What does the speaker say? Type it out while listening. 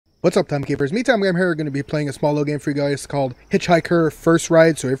What's up, timekeepers? Me, Time. I'm here. Going to be playing a small little game for you guys called Hitchhiker First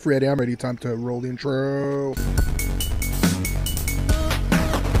Ride. So if you're ready, I'm ready. Time to roll the intro.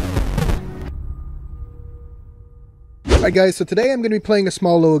 Alright, guys. So today I'm going to be playing a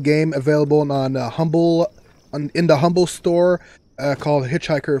small little game available on in the Humble store called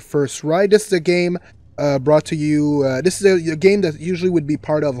Hitchhiker First Ride. This is a game brought to you. This is a game that usually would be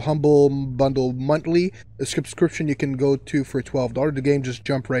part of Humble Bundle Monthly. The subscription you can go to for $12. The game just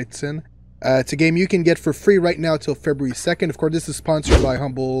jump right in. It's a game you can get for free right now till February 2nd. Of course, this is sponsored by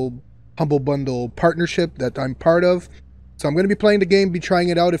Humble Bundle Partnership that I'm part of. So I'm going to be playing the game, be trying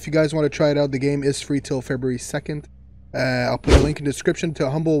it out. If you guys want to try it out, the game is free till February 2nd. I'll put a link in the description to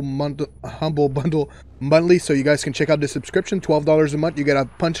Humble Bundle Monthly so you guys can check out the subscription. $12 a month. You get a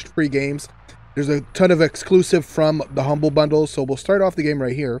bunch of free games. There's a ton of exclusive from the Humble Bundle, so we'll start off the game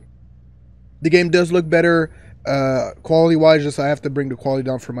right here. The game does look better quality-wise, just I have to bring the quality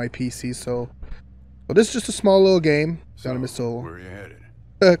down for my PC, so... But this is just a small little game. So, where are you headed?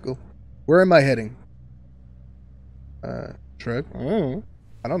 Cool. Where am I heading? Shrug? Oh,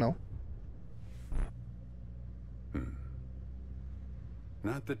 I don't know.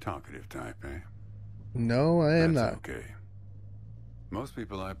 Not the talkative type, eh? No, I am not. Okay. Most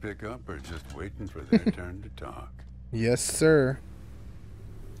people I pick up are just waiting for their turn to talk. Yes, sir.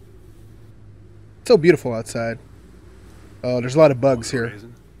 It's so beautiful outside. Oh, there's a lot of bugs here.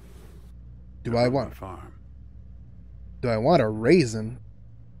 Raisin? Do I want? Farm? Do I want a raisin?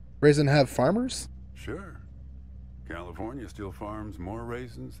 Raisin have farmers? Sure. California still farms more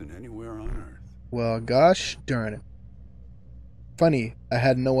raisins than anywhere on Earth. Well, gosh darn it. Funny, I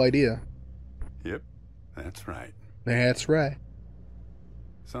had no idea. Yep, that's right. That's right.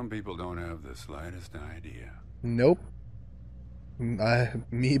 Some people don't have the slightest idea. Nope.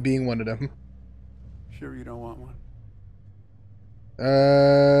 Me being one of them. Sure you don't want one?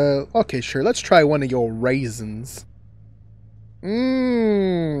 Okay, sure. Let's try one of your raisins.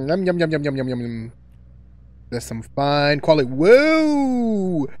 Yum, yum, yum, yum, yum, yum, yum. That's some fine quality.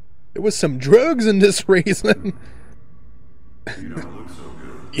 Whoa! There was some drugs in this raisin. You don't look so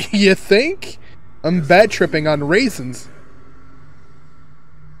good. You think? I'm bad tripping on raisins.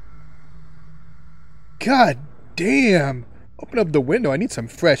 God damn. Open up the window. I need some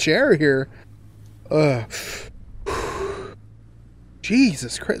fresh air here.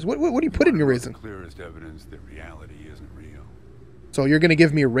 Jesus Christ. What do you put in your raisin? Clearest evidence that reality isn't real. So you're going to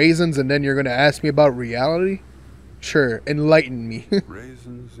give me raisins and then you're going to ask me about reality? Sure. Enlighten me.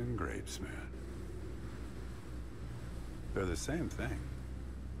 Raisins and grapes, man. They're the same thing.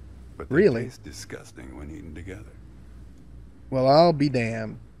 But they Really? taste disgusting when eaten together. Well, I'll be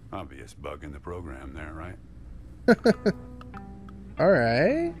damned. Obvious bug in the program there, right?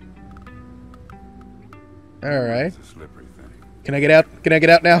 Alright. Alright. It's a slippery thing. Can I get out? Can I get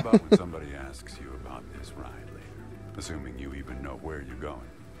out now? How about when somebody asks you about this ride later, assuming you even know where you're going,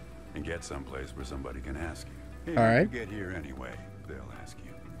 and get someplace where somebody can ask you. Hey, All how'd right. you get here anyway? They'll ask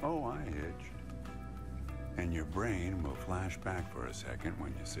you. Oh, I hitched. And your brain will flash back for a second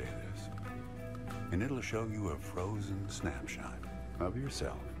when you say this, and it'll show you a frozen snapshot of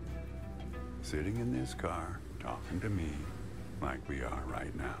yourself sitting in this car talking to me like we are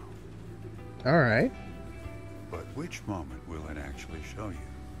right now. Alright. But which moment will it actually show you?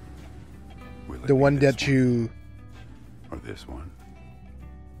 Will it The be one this that you... or this one?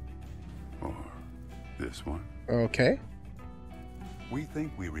 Or this one? Okay. We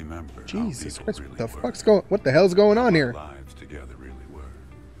think we remember Jesus how Christ, people what really the were, fuck's going... What the hell's going on how here? our lives together really were.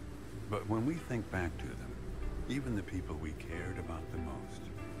 But when we think back to them, even the people we cared about the most,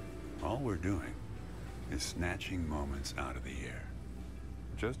 all we're doing is snatching moments out of the air.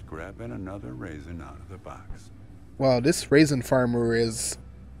 Just grabbing another raisin out of the box. Wow, this raisin farmer is...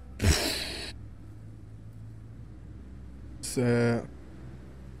 So...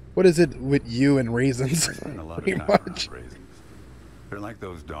 What is it with you and raisins? I spend a lot of Pretty time much. around raisins. They're like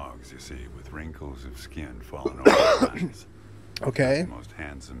those dogs you see with wrinkles of skin falling over their eyes. Okay. The most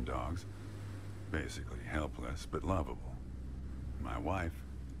handsome dogs. Basically helpless but lovable. My wife,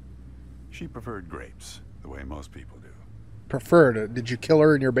 she preferred grapes, the way most people do. Preferred. Did you kill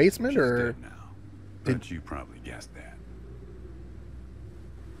her in your basement, She's or... dead now, but you probably guessed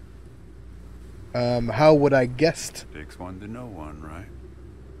that. How would I guessed? Takes one to know one, right?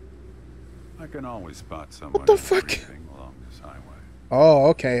 I can always spot someone the who's fuck? creeping along this highway. Oh,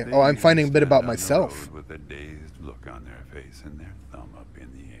 okay. They Oh, I'm usually finding a bit stand about on the myself. road with a dazed look on their face and their thumb up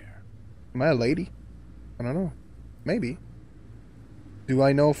in the air. Am I a lady? I don't know. Maybe. Do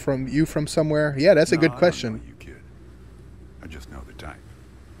I know from you from somewhere? Yeah, that's a No, good I question. don't know you, kid. I just know the type.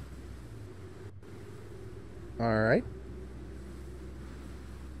 All right.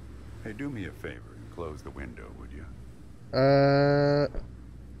 Hey, do me a favor and close the window, would you? Oh,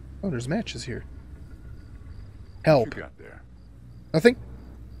 there's matches here. What Help. you got there? Nothing?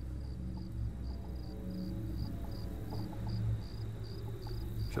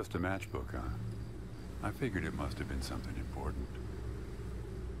 Just a matchbook, huh? I figured it must have been something important.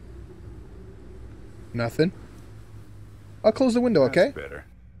 Nothing. I'll close the window, okay? That's better.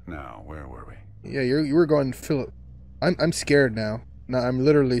 Now, where were we? Yeah, you were going Philip. I'm scared now. No, I'm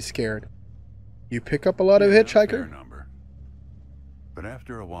literally scared. You pick up a lot of Fair hitchhiker? number. But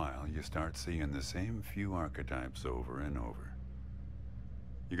after a while, you start seeing the same few archetypes over and over.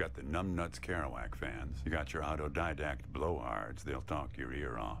 You got the numbnuts Kerouac fans. You got your autodidact blowhards. They'll talk your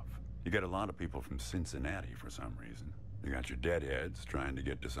ear off. You get a lot of people from Cincinnati for some reason. You got your deadheads trying to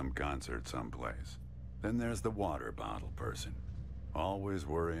get to some concert someplace. Then there's the water bottle person. Always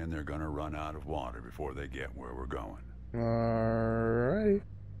worrying they're gonna run out of water before they get where we're going. Alright.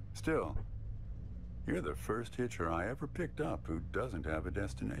 Still, you're the first hitcher I ever picked up who doesn't have a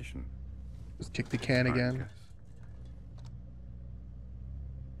destination. Just kick the can again. Copernicus.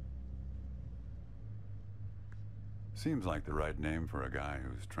 Seems like the right name for a guy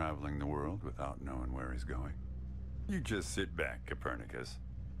who's traveling the world without knowing where he's going. You just sit back, Copernicus,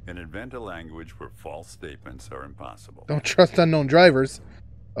 and invent a language where false statements are impossible. Don't trust unknown drivers.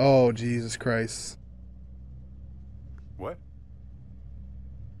 Oh, Jesus Christ. What?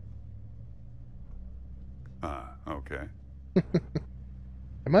 Ah, okay.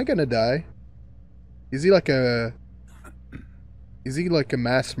 Am I gonna die? Is he like a... Is he like a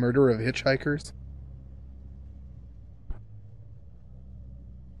mass murderer of hitchhikers?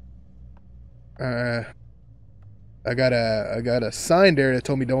 I got a sign there that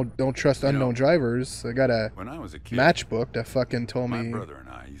told me don't trust unknown drivers. I got a When I was a kid, matchbook that fucking told my me. brother and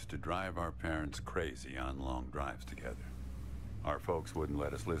I used to drive our parents crazy on long drives together. Our folks wouldn't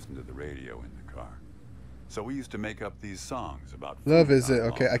let us listen to the radio in the car. So we used to make up these songs about Love food is it?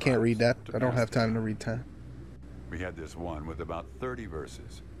 on Okay, long I can't read drives that. to I don't pass have the time to read time. We had this one with about 30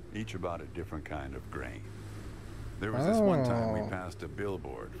 verses, each about a different kind of grain. There was this one time we passed a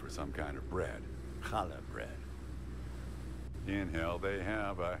billboard for some kind of bread, challah bread. In hell they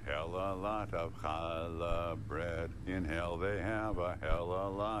have a hell a lot of challah bread. In hell they have a hell a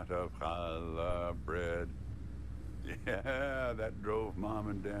lot of challah bread. Yeah, that drove Mom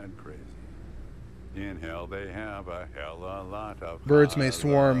and Dad crazy. In hell they have a hell a lot of Birds may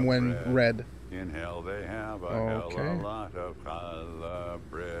swarm when bread. red. In hell they have a Okay. hell a lot of challah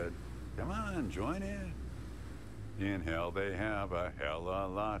bread. Come on, join in. In hell they have a hell a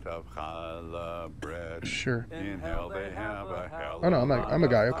lot of challah bread. Sure. In hell they have a hell Oh no, a I'm a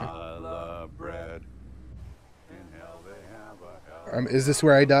guy. Okay. challah bread. In hell they have a hell Is this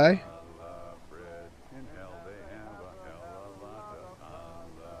where I die? challah bread. In hell they have a hell a lot of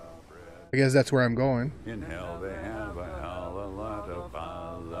challah bread. I guess that's where I'm going. In hell they have a hell a lot of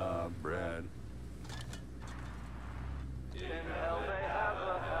challah bread.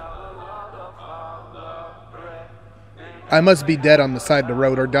 I must be dead on the side of the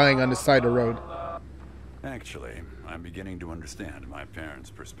road or dying on the side of the road. Actually, I'm beginning to understand my parents'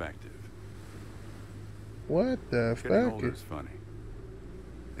 perspective. What the Getting fuck? older is funny.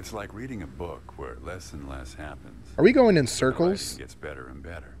 It's like reading a book where less and less happens. Are we going in The writing circles? gets better and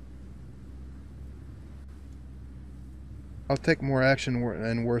better. I'll take more action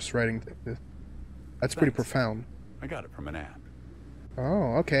and worse writing. That's pretty Thanks. profound. I got it from an app.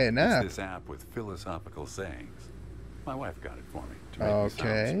 Oh, okay, an app. It's this app with philosophical sayings. My wife got it for me to make me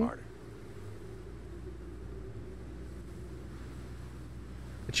Okay. sound smarter.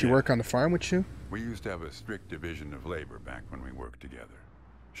 Did she Yeah. work on the farm with you? We used to have a strict division of labor back when we worked together.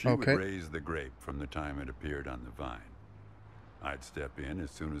 She Okay. would raise the grape from the time it appeared on the vine. I'd step in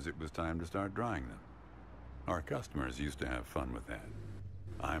as soon as it was time to start drying them. Our customers used to have fun with that.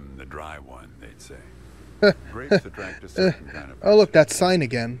 I'm the dry one, they'd say. Grapes attract a certain kind of person. Oh, look, that sign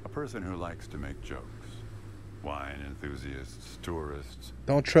again. A person who likes to make jokes. Wine enthusiasts, tourists.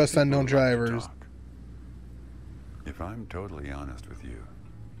 Don't trust people unknown who like to drivers. talk. If I'm totally honest with you,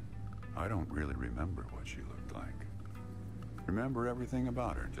 I don't really remember what she looked like. Remember everything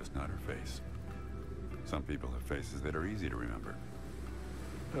about her, just not her face. Some people have faces that are easy to remember.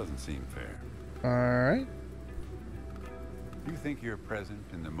 Doesn't seem fair. Alright. You think you're present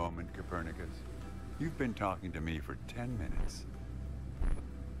in the moment, Copernicus? You've been talking to me for 10 minutes.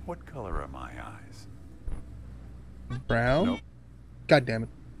 What color are my eyes? Brown? Nope. God damn it.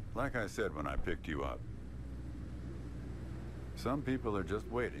 Like I said when I picked you up. Some people are just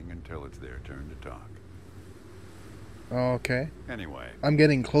waiting until it's their turn to talk. Okay. Anyway. I'm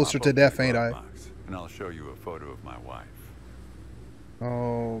getting closer pop to open death, the ain't glove I? box, and I'll show you a photo of my wife.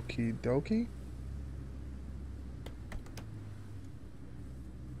 Okie dokie.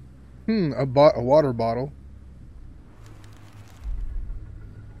 A water bottle.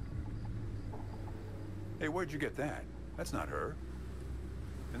 Hey, where'd you get that? That's not her.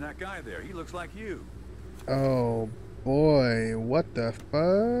 And that guy there, he looks like you. Oh boy, what the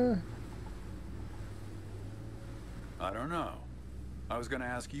fuck? I don't know. I was gonna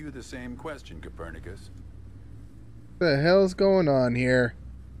ask you the same question, Copernicus. What the hell's going on here?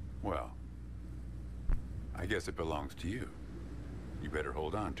 Well, I guess it belongs to you. You better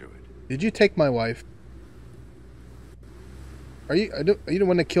hold on to it. Did you take my wife? Are you the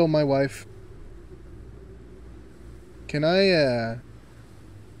one to kill my wife? Can I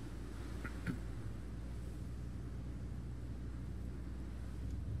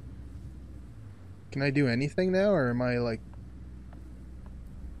Can I do anything now, or am I like...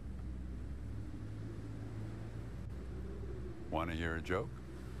 Wanna hear a joke?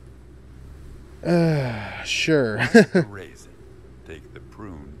 Sure. The raisin. Take the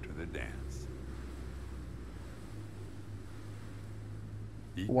prune to the dance.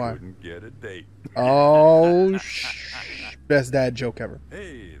 He Why? couldn't get a date. Oh, best dad joke ever.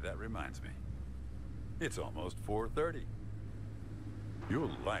 Hey, that reminds me. It's almost 4:30.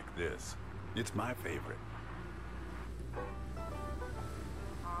 You'll like this. It's my favorite.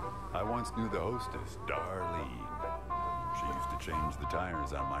 I once knew the hostess, Darlene. She used to change the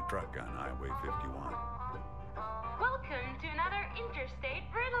tires on my truck on Highway 51. Welcome to another Interstate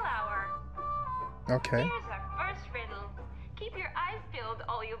Riddle Hour. Okay. Here's our first riddle. Keep your eyes peeled,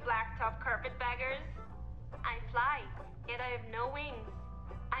 all you blacktop carpetbaggers. I fly, yet I have no wings.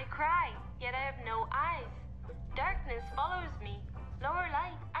 I cry, yet I have no eyes. Darkness follows me. Lower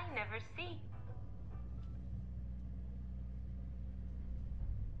light I never see.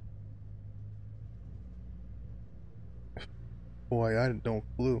 Boy, I don't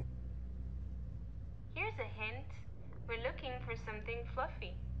clue. Here's a hint. We're looking for something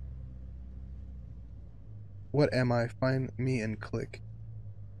fluffy. What am I? Find me and click.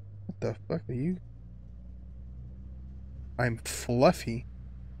 What the fuck are you? I'm fluffy.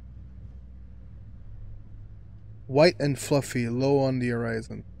 White and fluffy, low on the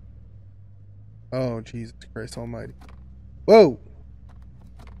horizon. Oh, Jesus Christ almighty. Whoa!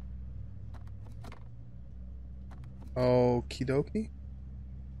 Okie dokie.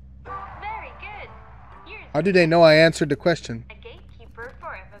 Very good. Here's How do they know I answered the question? a gatekeeper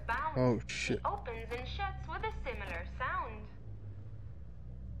forever bound. Oh, shit. He opens and shuts with a similar sound.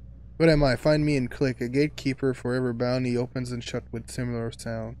 What am I? Find me and click. A gatekeeper forever bound. He opens and shuts with similar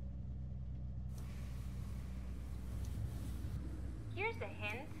sound. Here's a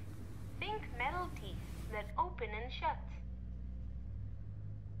hint. Think metal teeth that open and shut.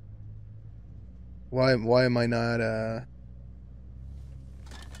 Why am I not,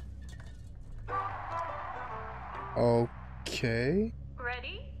 Okay.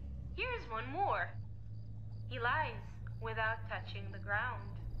 Ready? Here's one more. He lies without touching the ground.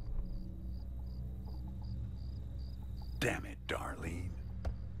 Damn it, Darlene.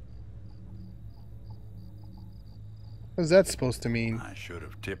 What's that supposed to mean? I should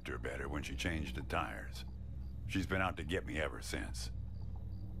have tipped her better when she changed the tires. She's been out to get me ever since.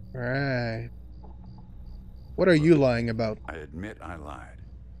 Right. What are you lying about? I admit I lied.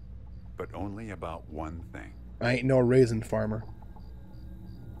 But only about one thing. I ain't no raisin farmer.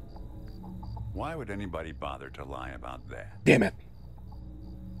 Why would anybody bother to lie about that? Damn it.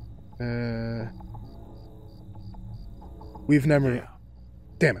 We've never... Yeah,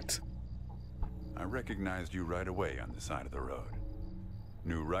 Damn it. I recognized you right away on the side of the road.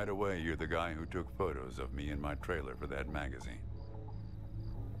 Knew right away you're the guy who took photos of me in my trailer for that magazine.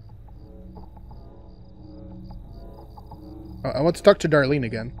 I want to talk to Darlene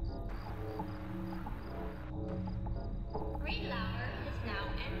again. Riddle Hour has now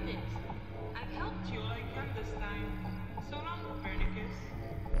ended. I've helped you like him this time. So long, Copernicus.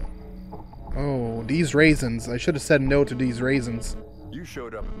 Oh, these raisins. I should have said no to these raisins. You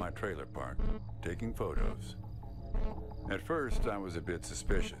showed up at my trailer park, taking photos. At first, I was a bit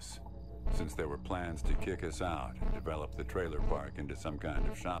suspicious, since there were plans to kick us out and develop the trailer park into some kind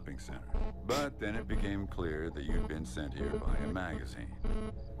of shopping center. But then it became clear that you'd been sent here by a magazine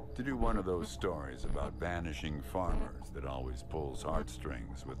to do one of those stories about vanishing farmers that always pulls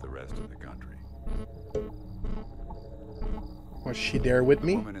heartstrings with the rest of the country. Was she there with The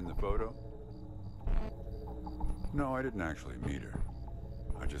me? woman in the photo? No, I didn't actually meet her.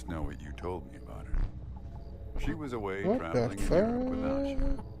 I just know what you told me about her. She was away What traveling the in Europe without you.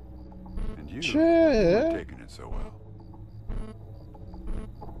 fuck? And you Shit. weren't taking it so well.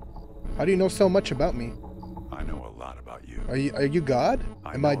 How do you know so much about me? I know a lot about about you. Are you God?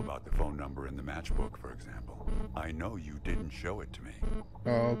 I Am know I? about the phone number in the matchbook, for example. I know you didn't show it to me.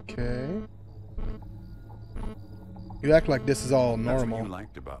 Okay. You act like this is all That's normal. what you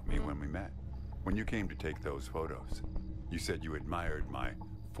liked about me when we met. When you came to take those photos, you said you admired my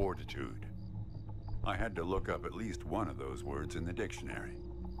fortitude. I had to look up at least one of those words in the dictionary.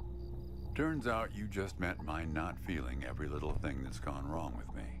 Turns out you just meant my not feeling every little thing that's gone wrong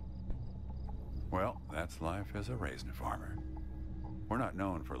with me. Well, that's life as a raisin farmer. We're not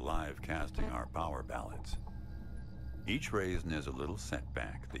known for live casting our power ballads. Each raisin is a little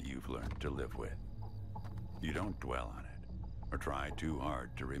setback that you've learned to live with. You don't dwell on it or try too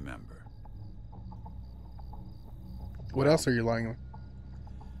hard to remember. What else are you lying on?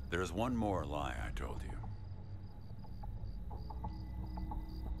 There's one more lie I told you.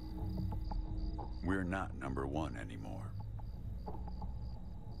 We're not #1 anymore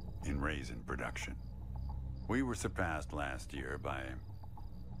in raisin production. We were surpassed last year by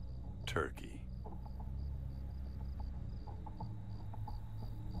Turkey.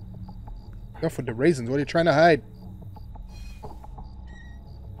 Enough with the raisins. What are you trying to hide?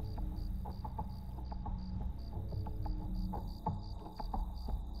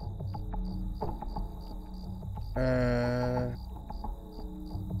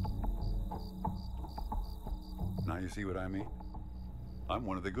 Now you see what I mean? I'm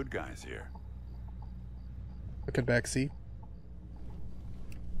one of the good guys here. Look at backseat.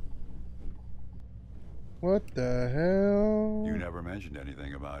 What the hell? You never mentioned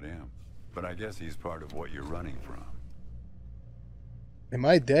anything about him, but I guess he's part of what you're running from. Am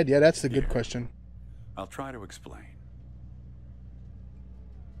I dead? Yeah, that's the good Here. question. I'll try to explain.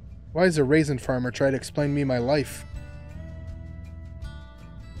 Why is a raisin farmer trying to explain me my life?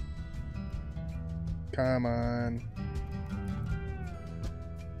 Come on.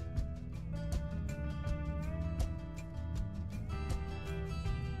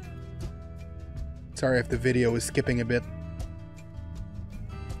 Sorry if the video is skipping a bit.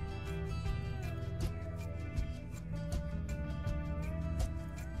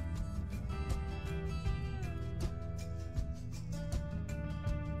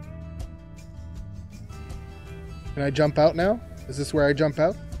 Can I jump out now? Is this where I jump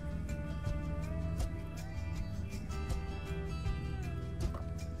out?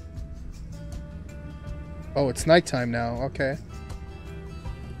 Oh, it's nighttime now. Okay.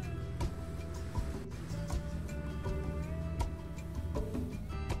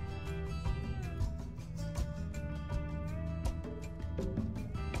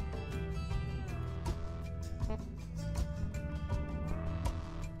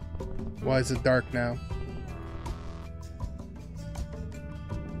 Why is it dark now?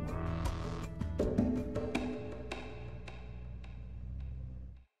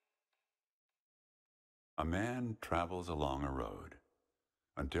 A man travels along a road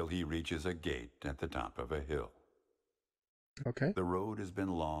until he reaches a gate at the top of a hill. Okay. The road has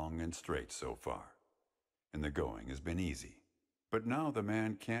been long and straight so far, and the going has been easy. But now the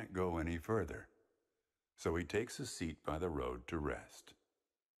man can't go any further, so he takes a seat by the road to rest.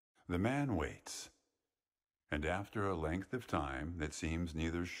 The man waits, and after a length of time that seems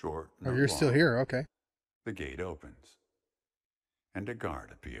neither short nor Oh, you're long, still here. Okay. the gate opens, and a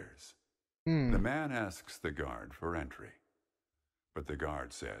guard appears. Hmm. The man asks the guard for entry, but the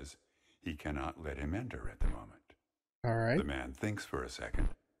guard says he cannot let him enter at the moment. All right. The man thinks for a second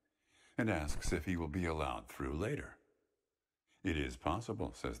and asks if he will be allowed through later. It is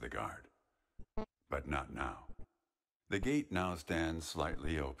possible, says the guard, but not now. The gate now stands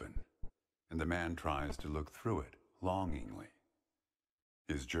slightly open, and the man tries to look through it longingly.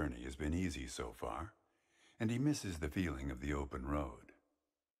 His journey has been easy so far, and he misses the feeling of the open road.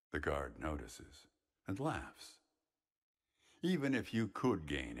 The guard notices and laughs. Even if you could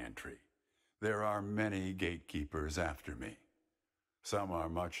gain entry, there are many gatekeepers after me. Some are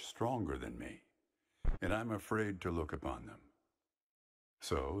much stronger than me, and I'm afraid to look upon them.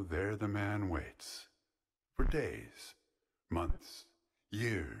 So there the man waits, for days, months,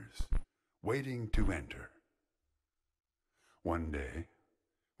 years, waiting to enter. One day,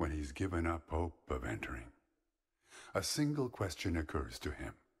 when he's given up hope of entering, a single question occurs to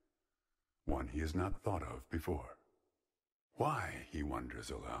him, one he has not thought of before. Why, he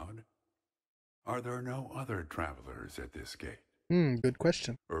wonders aloud, are there no other travelers at this gate? Good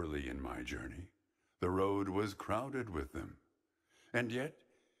question. Early in my journey, the road was crowded with them, and yet,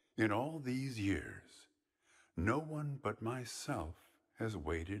 in all these years, no one but myself has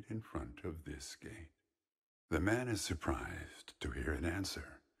waited in front of this gate. The man is surprised to hear an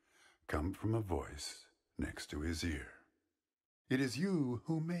answer come from a voice next to his ear. It is you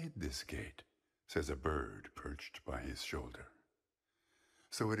who made this gate, says a bird perched by his shoulder.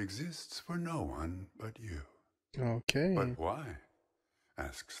 So it exists for no one but you. Okay. But why?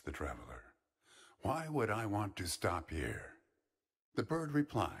 Asks the traveler. Why would I want to stop here? The bird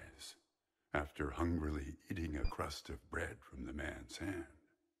replies, after hungrily eating a crust of bread from the man's hand.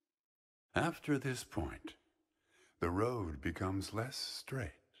 After this point, the road becomes less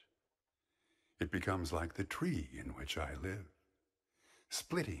straight. It becomes like the tree in which I live,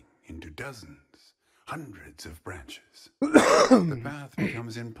 splitting into dozens, hundreds of branches. The path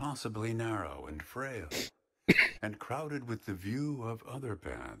becomes impossibly narrow and frail, and crowded with the view of other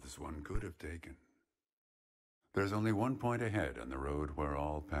paths one could have taken. There's only one point ahead on the road where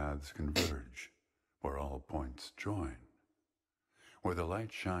all paths converge, where all points join, where the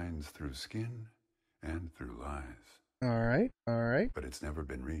light shines through skin and through lies. All right, all right. But it's never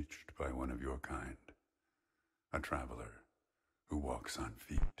been reached by one of your kind, a traveler who walks on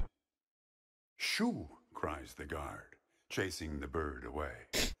feet. Shoo! Cries the guard, chasing the bird away.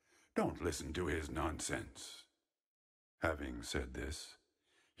 Don't listen to his nonsense. Having said this,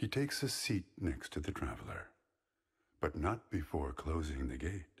 he takes a seat next to the traveler, but not before closing the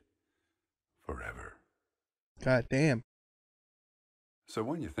gate forever. God damn. So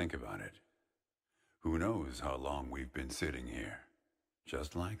when you think about it, who knows how long we've been sitting here,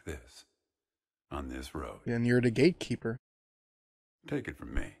 just like this, on this road. And you're the gatekeeper. Take it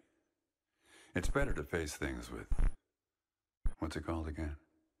from me. It's better to face things with, what's it called again?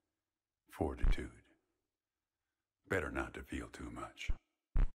 Fortitude. Better not to feel too much.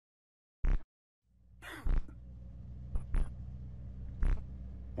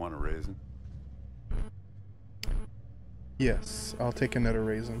 Want a raisin? Yes, I'll take another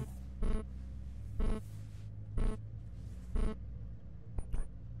raisin.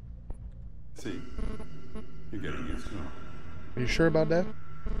 See, you're getting used to it. Are you sure about that?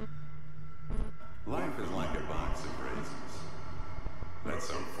 Life is like a box of raisins. That's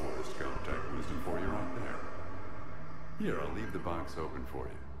some Forrest Gump type wisdom for you right there. Here, I'll leave the box open for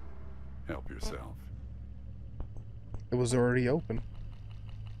you. Help yourself. It was already open.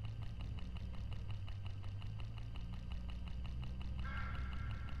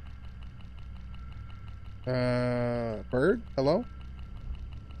 Bird? Hello?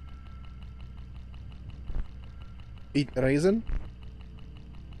 Eat raisin?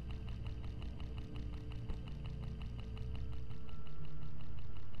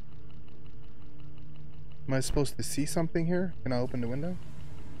 Am I supposed to see something here? Can I open the window?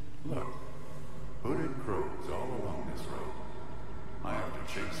 Look, hooded crows all along this road. I have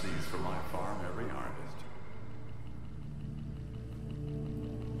to chase these for my farm every harvest.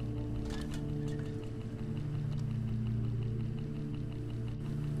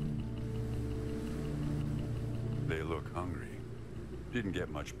 They look hungry. Didn't get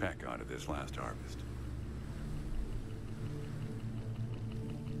much peck out of this last harvest.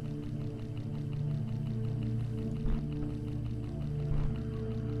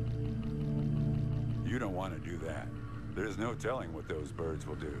 You don't want to do that. There's no telling what those birds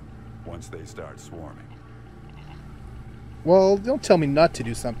will do once they start swarming. Well, don't tell me not to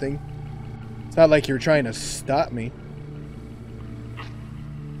do something. It's not like you're trying to stop me.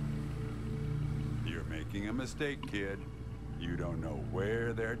 You're making a mistake, kid. You don't know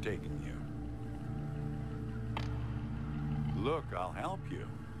where they're taking you. Look, I'll help you.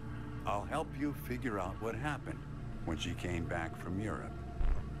 I'll help you figure out what happened when she came back from Europe.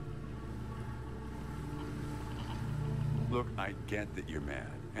 Look, I get that you're mad,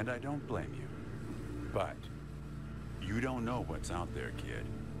 and I don't blame you. But you don't know what's out there, kid.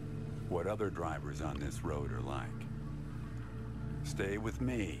 What other drivers on this road are like. Stay with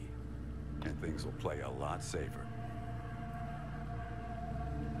me, and things will play a lot safer.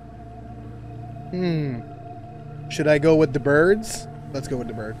 Should I go with the birds? Let's go with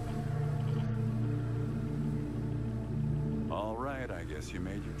the bird. All right, I guess you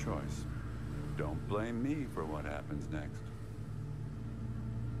made your choice. Don't blame me for what happens next.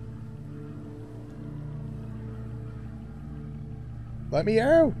 Let me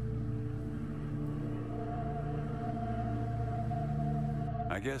out.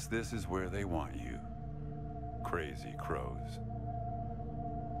 I guess this is where they want you. Crazy crows.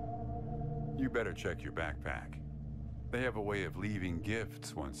 You better check your backpack. They have a way of leaving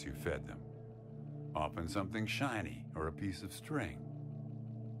gifts once you've fed them. Often something shiny or a piece of string.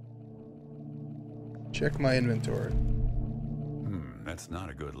 Check my inventory. That's not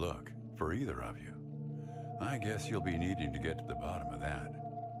a good look for either of you. I guess you'll be needing to get to the bottom of that.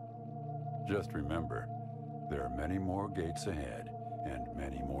 Just remember, there are many more gates ahead and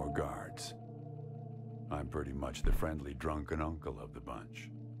many more guards. I'm pretty much the friendly drunken uncle of the bunch.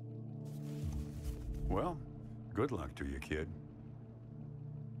 Well, good luck to you, kid.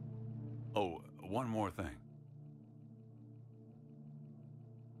 Oh, one more thing.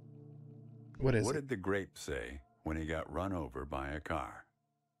 What What did the grape say when he got run over by a car?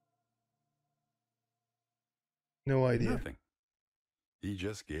 No idea. Nothing. He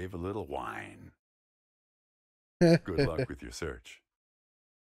just gave a little whine. Good luck with your search.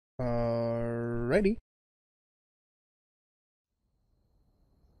 Alrighty.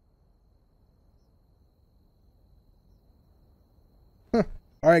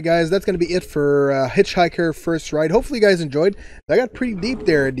 Alright guys, that's going to be it for Hitchhiker First Ride. Hopefully you guys enjoyed. I got pretty deep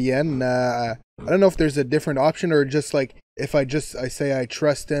there at the end. I don't know if there's a different option or just like if I say I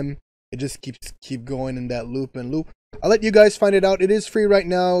trust him, it just keep going in that loop and loop. I'll let you guys find it out. It is free right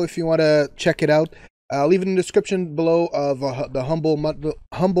now if you want to check it out. I'll leave it in the description below of the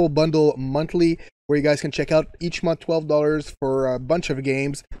Humble Bundle Monthly, where you guys can check out each month $12 for a bunch of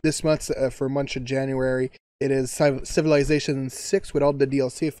games. This month, for month of January, it is Civilization 6 with all the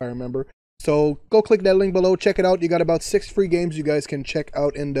DLC, if I remember. So go click that link below, check it out. You got about 6 free games you guys can check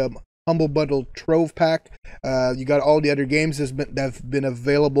out in the Humble Bundle Trove Pack. You got all the other games that have been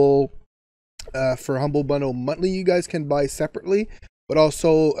available for Humble Bundle Monthly. You guys can buy separately, but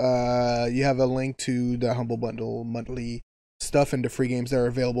also you have a link to the Humble Bundle Monthly stuff and the free games that are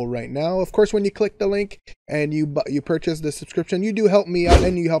available right now. Of course, when you click the link and you purchase the subscription, you do help me out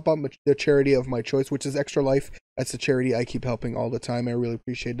and you help out the charity of my choice, which is Extra Life. That's the charity I keep helping all the time. I really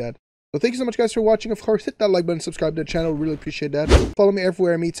appreciate that. So thank you so much guys for watching. Of course, hit that like button, subscribe to the channel. Really appreciate that. Follow me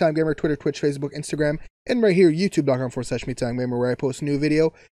everywhere, MeTimeGamer, Twitter, Twitch, Facebook, Instagram, and right here, youtube.com/MeTimeGamer, where I post a new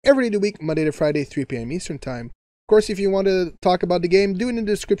video every day of the week, Monday to Friday, 3 p.m. Eastern Time. Of course, if you want to talk about the game, do it in the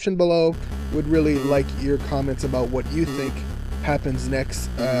description below. Would really like your comments about what you think happens next.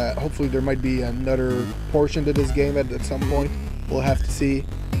 Hopefully there might be another portion to this game at some point. We'll have to see.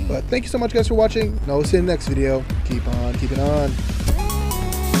 But thank you so much guys for watching, and I'll see you in the next video. Keep on keeping on.